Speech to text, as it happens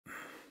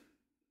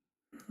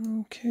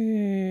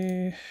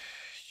Okay.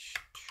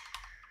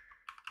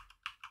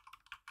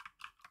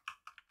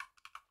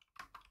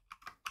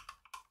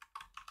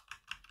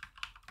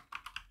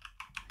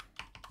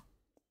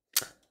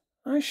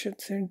 I should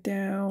sit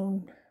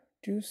down,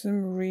 do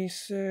some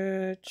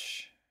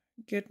research,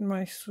 get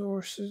my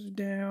sources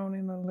down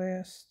in a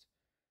list.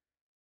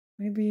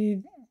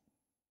 Maybe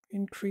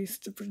increase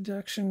the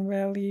production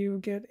value,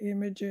 get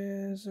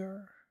images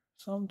or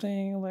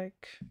something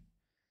like,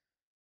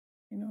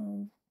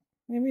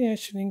 maybe I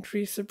should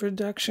increase the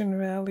production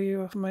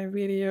value of my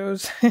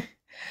videos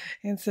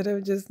instead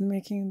of just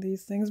making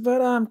these things.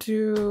 But I'm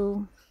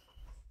too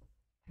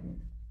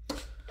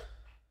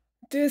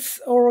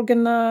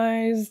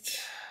disorganized,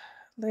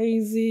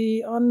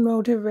 lazy,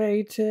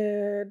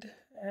 unmotivated,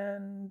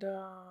 and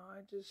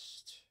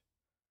it's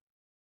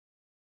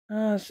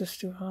just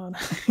too hard.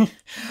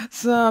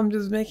 So I'm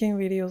just making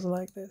videos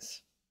like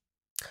this.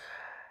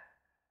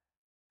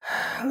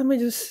 Let me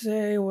just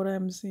say what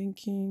I'm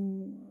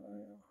thinking.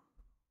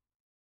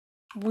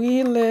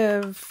 We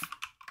live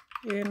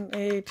in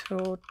a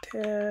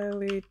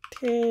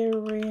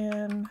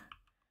totalitarian,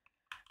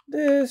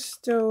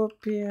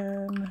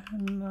 dystopian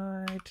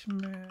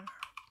nightmare.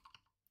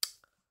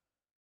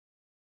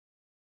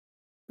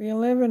 We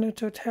live in a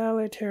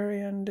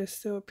totalitarian,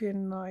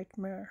 dystopian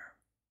nightmare.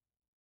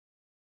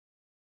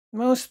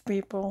 Most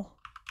people,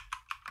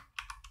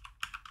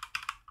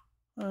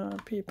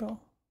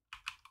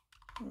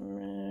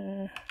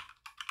 the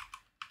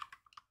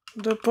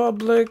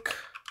public,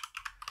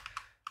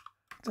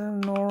 the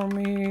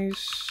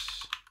normies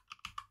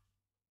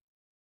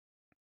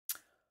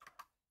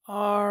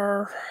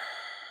are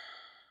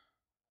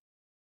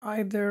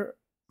either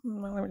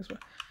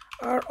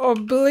are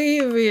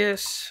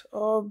oblivious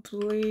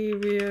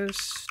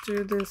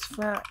to this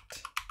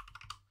fact.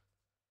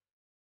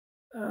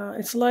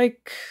 It's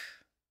like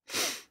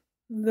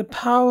the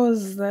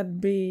powers that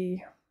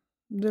be,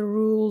 the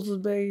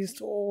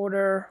rules-based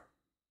order,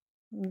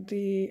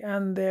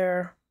 and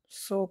their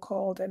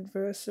so-called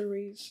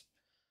adversaries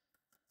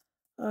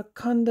are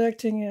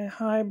conducting a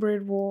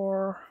hybrid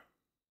war,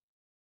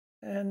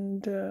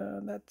 and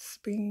that's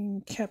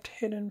being kept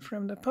hidden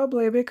from the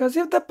public, because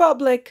if the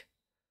public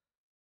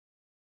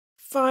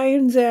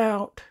finds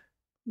out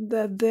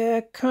that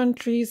their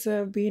countries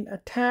have been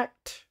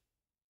attacked,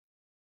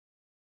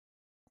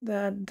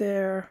 that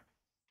they're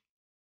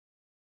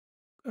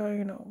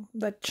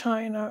that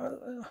China,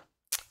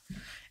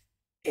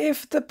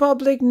 if the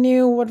public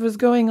knew what was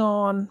going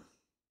on,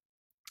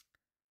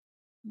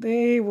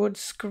 they would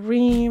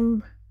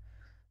scream,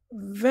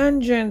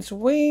 vengeance,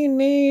 we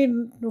need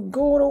to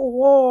go to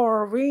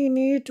war, we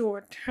need to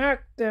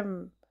attack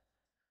them.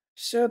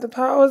 So the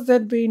powers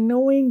that be,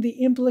 knowing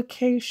the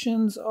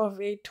implications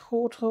of a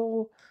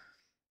total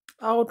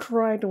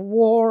outright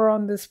war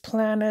on this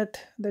planet,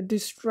 the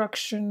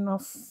destruction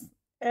of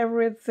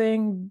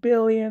everything,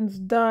 billions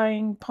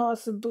dying,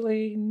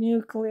 possibly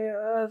nuclear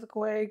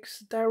earthquakes,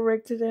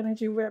 directed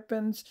energy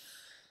weapons,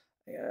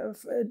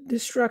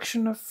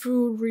 destruction of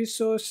food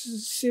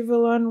resources,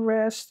 civil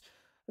unrest,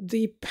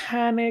 the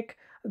panic,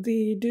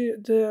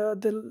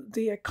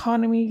 the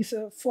economies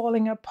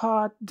falling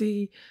apart,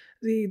 the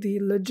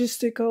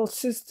logistical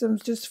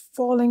systems just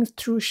falling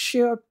through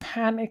sheer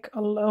panic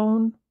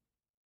alone,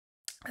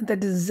 and the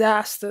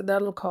disaster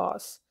that'll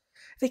cause.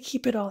 They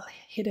keep it all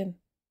hidden.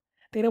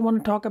 They don't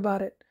want to talk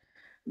about it.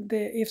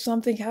 If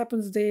something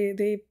happens,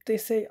 they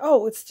say,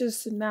 oh, it's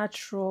just a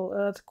natural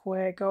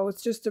earthquake. Oh,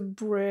 it's just a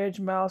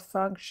bridge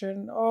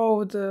malfunction.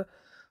 Oh, the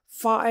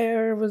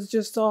fire was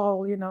just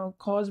all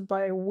caused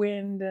by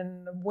wind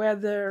and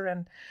weather,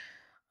 and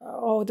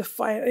oh, the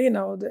fire,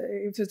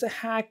 if it's a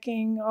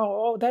hacking,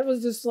 oh, that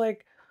was just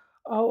like,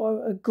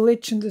 oh, a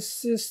glitch in the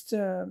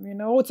system.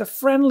 It's a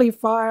friendly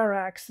fire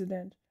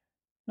accident.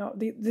 No,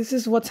 this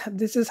is why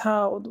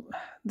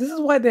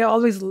they're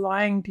always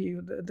lying to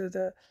you.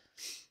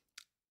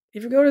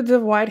 If you go to the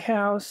White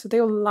House,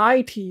 they'll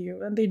lie to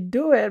you, and they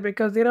do it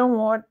because they don't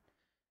want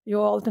you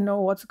all to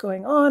know what's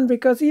going on.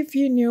 Because if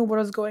you knew what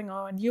was going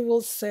on, you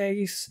will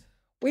say,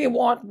 "We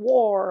want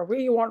war,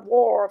 we want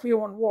war, we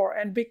want war,"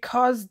 and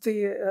because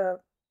no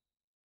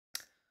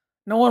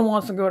one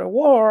wants to go to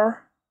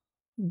war,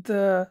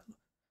 the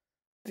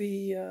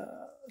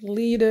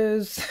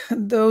leaders,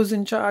 those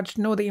in charge,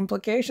 know the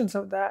implications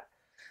of that.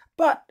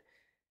 But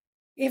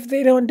if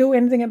they don't do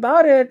anything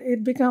about it,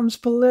 it becomes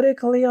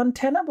politically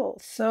untenable.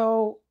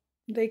 So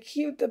they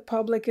keep the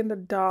public in the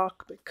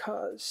dark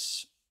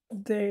because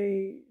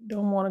they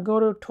don't want to go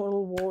to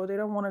total war. They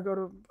don't want to go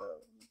to,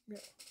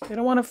 they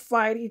don't want to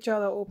fight each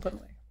other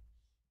openly.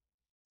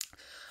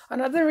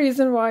 Another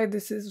reason why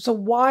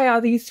why are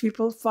these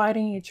people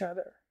fighting each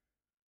other?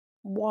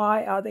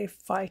 Why are they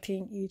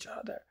fighting each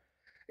other?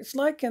 It's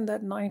like in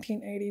that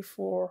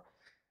 1984,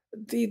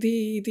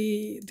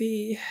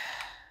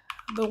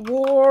 the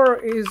war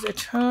is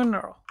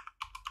eternal.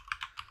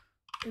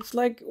 It's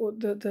like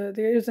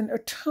there is an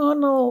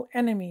eternal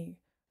enemy.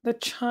 The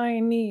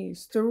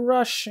Chinese, the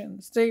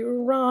Russians, the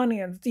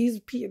Iranians.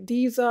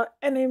 These are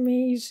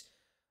enemies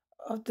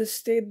of the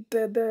state.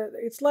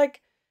 It's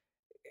like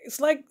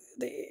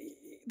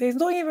there's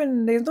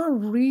no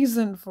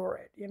reason for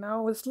it.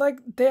 It's like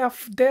they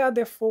are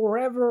the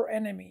forever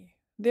enemy.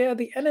 They are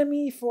the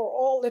enemy for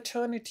all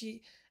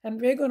eternity,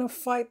 and we're going to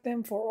fight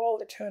them for all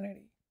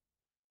eternity.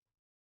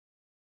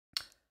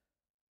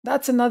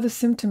 That's another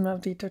symptom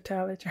of the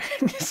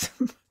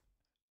totalitarianism.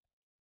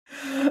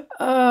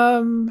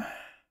 um,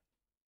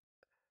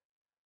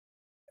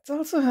 it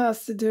also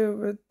has to do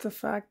with the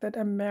fact that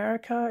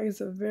America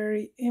is a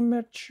very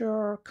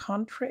immature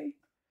country,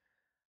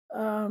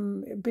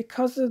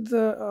 because of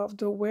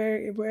the where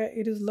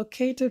it is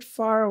located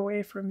far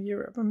away from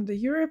Europe. I mean, the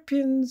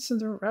Europeans and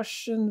the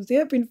Russians, they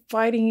have been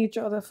fighting each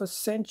other for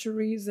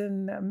centuries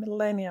and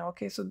millennia.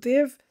 Okay, so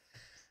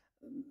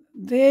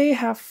they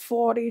have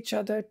fought each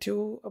other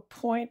to a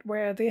point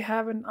where they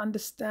have an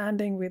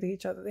understanding with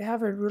each other. They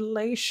have a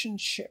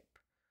relationship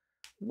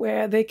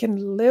where they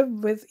can live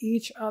with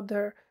each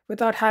other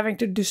without having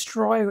to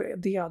destroy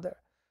the other.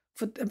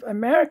 For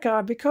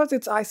America, because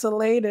it's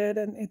isolated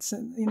and it's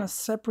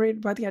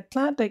separated by the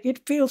Atlantic,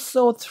 it feels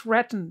so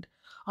threatened.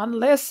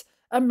 Unless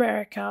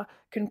America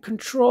can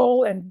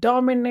control and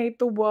dominate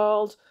the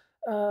world,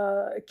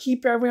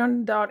 keep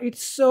everyone down,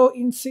 it's so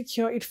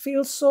insecure. It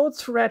feels so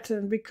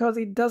threatened because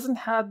it doesn't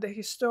have the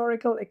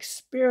historical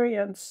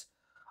experience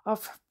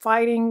of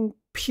fighting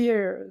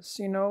peers.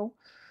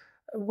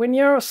 When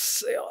you're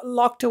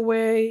locked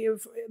away,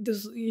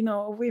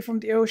 away from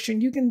the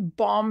ocean, you can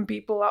bomb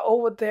people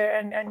over there,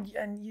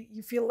 and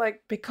you feel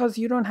like, because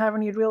you don't have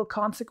any real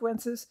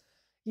consequences,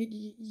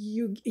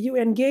 you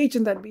engage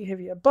in that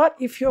behavior. But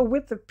if you're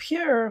with the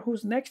peer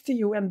who's next to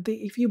you, and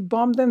if you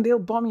bomb them, they'll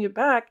bomb you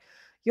back,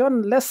 you're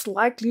less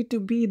likely to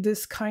be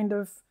this kind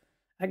of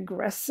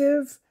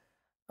aggressive,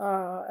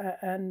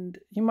 and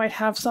you might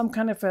have some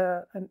kind of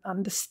an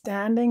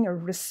understanding, a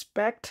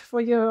respect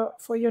for your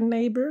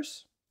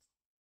neighbors.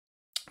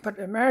 But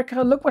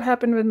America, look what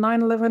happened with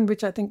 9/11,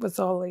 which I think was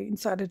all an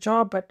insider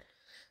job, but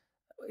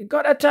it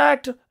got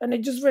attacked and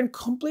it just went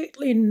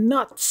completely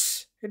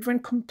nuts. It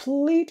went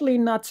completely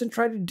nuts and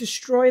tried to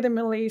destroy the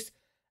Middle East,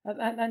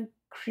 and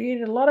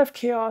created a lot of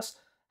chaos,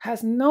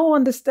 has no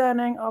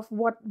understanding of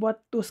what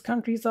those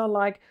countries are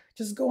like.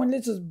 Just go and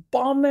let's just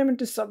bomb them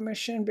into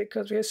submission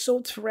because we're so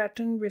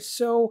threatened, we're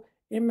so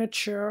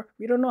immature,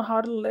 we don't know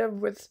how to live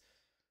with,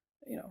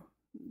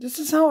 this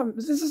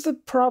is the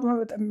problem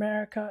with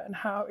America, and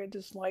how it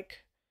is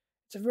like,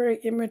 it's a very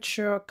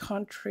immature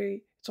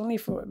country. It's only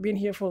been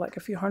here for like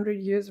a few hundred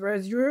years,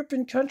 whereas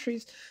European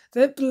countries,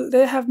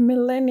 they have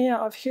millennia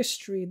of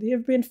history. They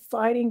have been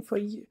fighting for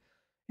you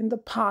in the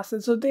past,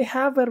 and so they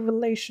have a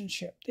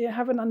relationship. They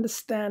have an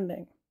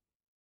understanding.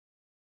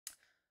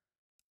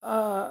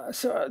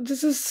 So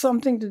this is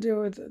something to do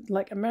with,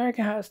 like,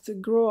 America has to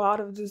grow out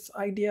of this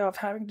idea of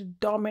having to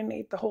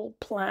dominate the whole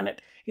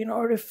planet in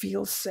order to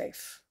feel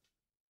safe.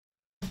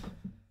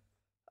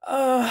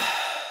 But,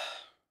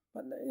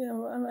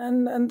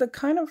 and the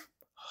kind of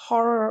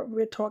horror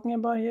we're talking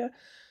about here,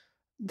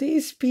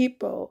 these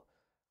people,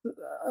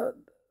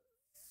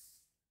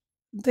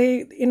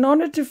 they, in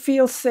order to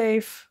feel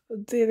safe,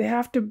 they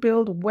have to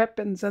build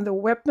weapons, and the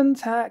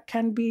weapons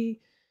can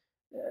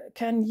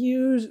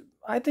use.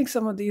 I think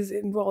some of these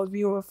involve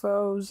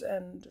UFOs,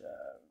 and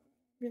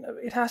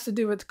it has to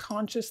do with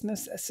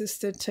consciousness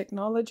assisted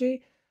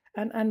technology.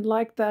 And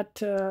like that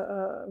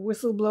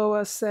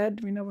whistleblower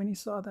said, when he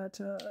saw that,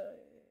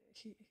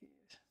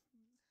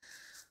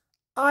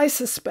 I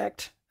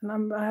suspect,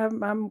 and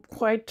I'm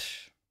quite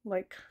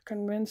like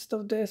convinced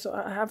of this.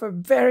 I have a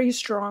very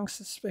strong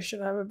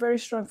suspicion. I have a very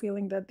strong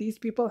feeling that these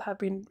people have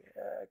been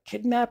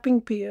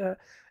kidnapping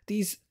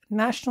these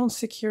national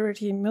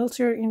security,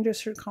 military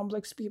industrial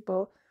complex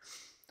people.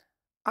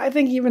 I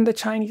think even the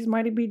Chinese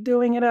might be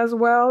doing it as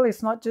well.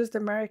 It's not just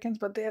Americans,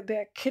 but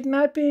they're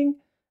kidnapping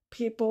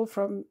people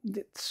from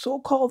the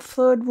so-called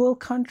third world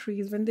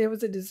countries. When there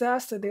was a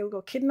disaster, they'll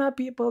go kidnap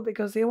people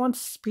because they want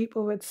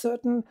people with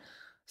certain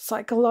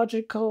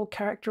psychological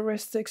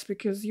characteristics,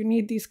 because you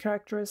need these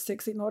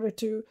characteristics in order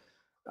to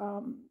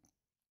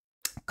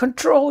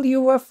control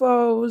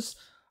UFOs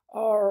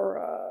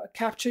or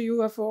capture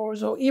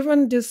UFOs, or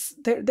even this.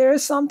 There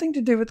is something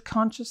to do with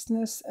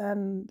consciousness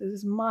and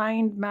this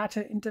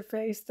mind-matter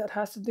interface that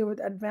has to do with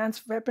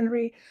advanced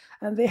weaponry,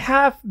 and they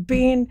have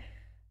been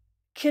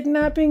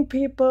kidnapping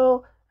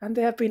people, and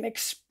they have been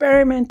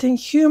experimenting,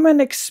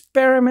 human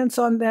experiments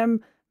on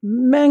them.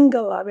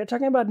 Mengele, we're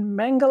talking about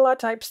Mengele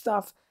type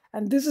stuff.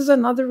 And this is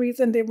another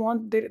reason they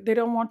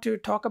don't want to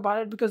talk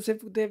about it, because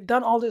they've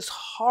done all this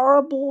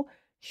horrible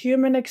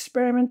human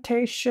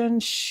experimentation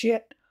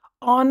shit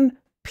on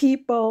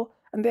people,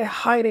 and they're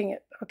hiding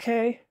it.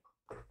 Okay,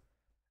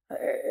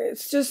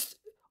 it's just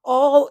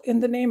all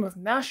in the name of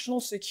national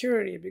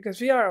security,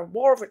 because we are at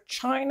war with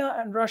China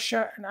and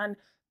Russia, and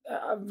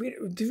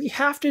we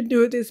have to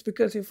do this,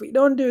 because if we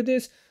don't do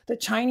this, the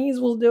Chinese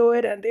will do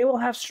it, and they will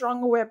have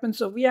stronger weapons.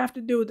 So we have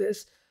to do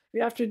this. We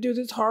have to do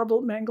these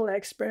horrible Mengele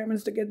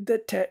experiments to get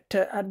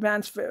to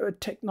advance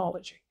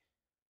technology.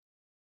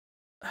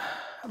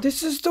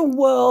 This is the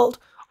world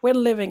we're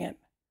living in,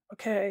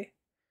 okay?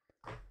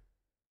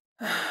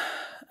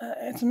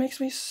 It makes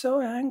me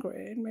so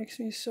angry. It makes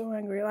me so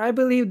angry. I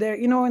believe they're,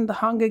 in the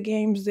Hunger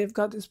Games, they've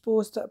got this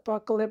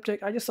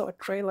post-apocalyptic. I just saw a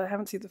trailer. I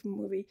haven't seen the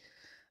movie.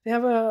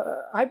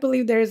 I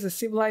believe there is a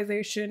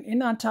civilization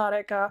in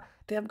Antarctica.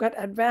 They have got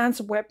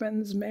advanced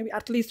weapons, maybe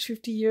at least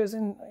 50 years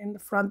in the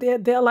front.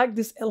 They're like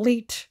this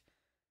elite.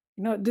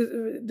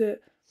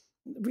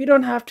 We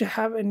don't have to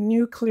have a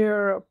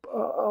nuclear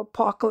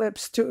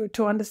apocalypse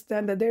to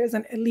understand that there is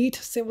an elite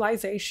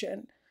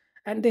civilization,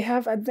 and they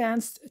have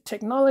advanced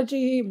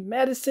technology,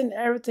 medicine,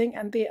 everything,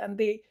 and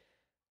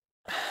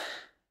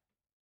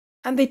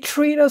they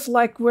treat us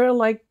like we're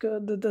like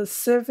the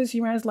surface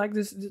humans, like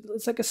this.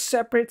 It's like a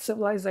separate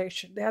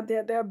civilization.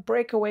 They're a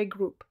breakaway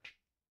group,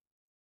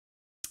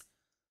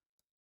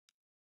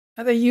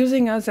 and they're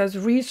using us as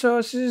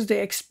resources.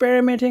 They're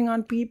experimenting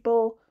on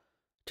people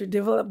to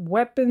develop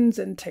weapons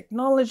and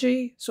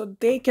technology so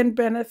they can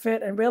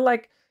benefit. And we're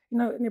like,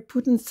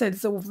 Putin said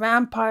it's a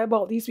vampire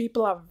ball. These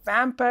people are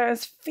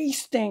vampires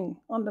feasting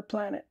on the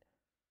planet.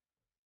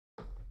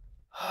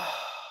 I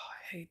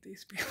hate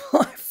these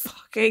people.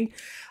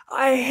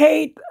 I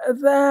hate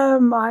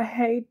them. I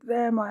hate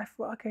them. I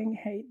fucking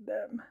hate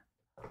them.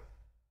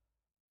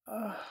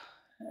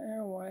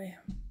 Anyway.